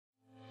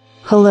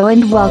Hello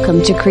and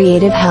welcome to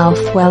Creative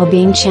Health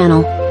Wellbeing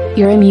Channel.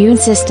 Your immune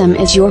system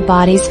is your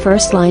body's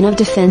first line of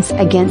defense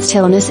against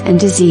illness and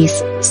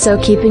disease,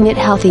 so keeping it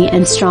healthy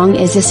and strong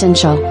is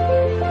essential.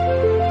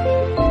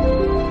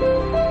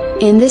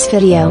 In this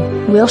video,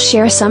 we'll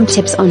share some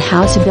tips on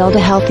how to build a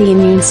healthy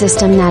immune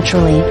system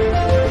naturally.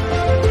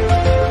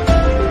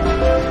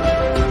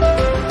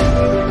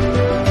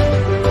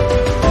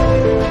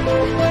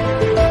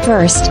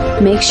 First,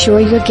 make sure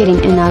you're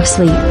getting enough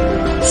sleep.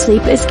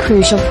 Sleep is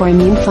crucial for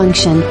immune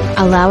function,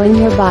 allowing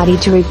your body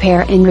to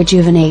repair and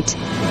rejuvenate.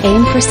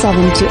 Aim for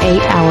 7 to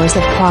 8 hours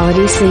of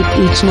quality sleep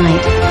each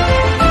night.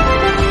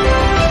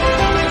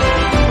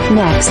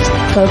 Next,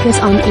 focus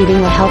on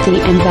eating a healthy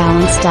and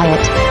balanced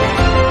diet.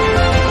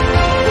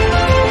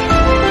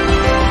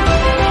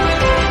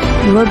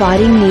 Your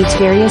body needs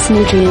various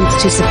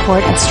nutrients to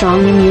support a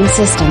strong immune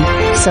system,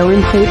 so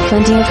include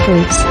plenty of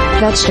fruits,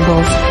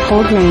 vegetables,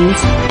 whole grains,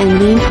 and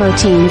lean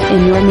proteins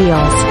in your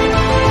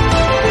meals.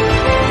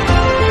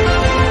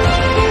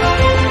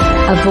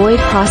 Avoid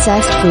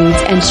processed foods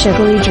and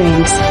sugary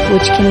drinks,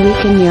 which can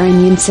weaken your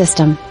immune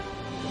system.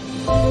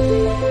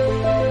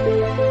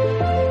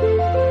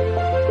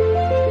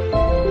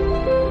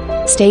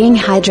 Staying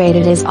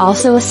hydrated is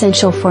also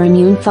essential for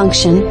immune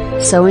function,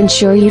 so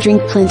ensure you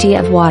drink plenty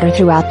of water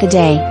throughout the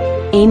day.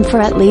 Aim for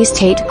at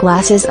least 8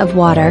 glasses of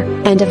water,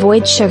 and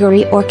avoid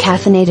sugary or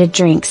caffeinated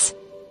drinks.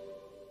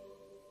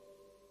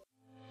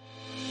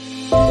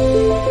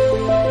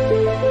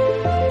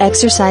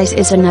 Exercise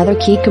is another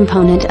key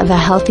component of a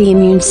healthy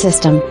immune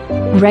system.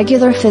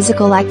 Regular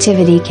physical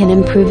activity can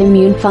improve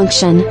immune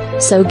function,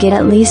 so get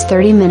at least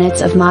 30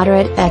 minutes of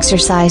moderate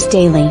exercise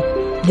daily.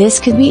 This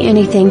could be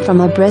anything from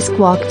a brisk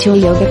walk to a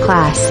yoga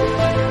class.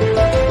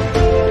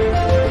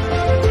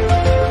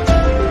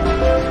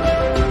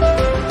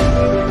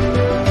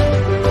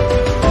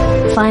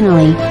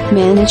 Finally,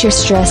 manage your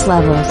stress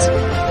levels.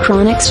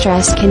 Chronic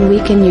stress can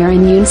weaken your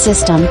immune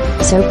system,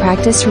 so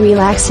practice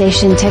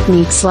relaxation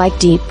techniques like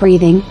deep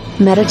breathing,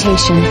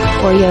 meditation,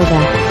 or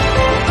yoga.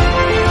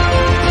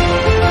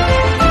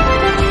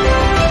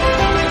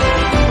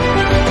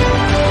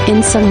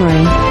 In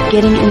summary,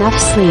 getting enough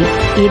sleep,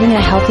 eating a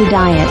healthy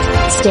diet,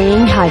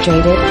 staying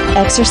hydrated,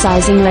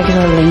 exercising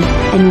regularly,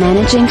 and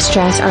managing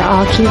stress are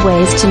all key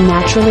ways to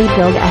naturally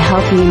build a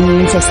healthy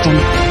immune system.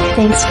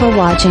 Thanks for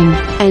watching,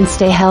 and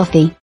stay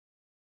healthy.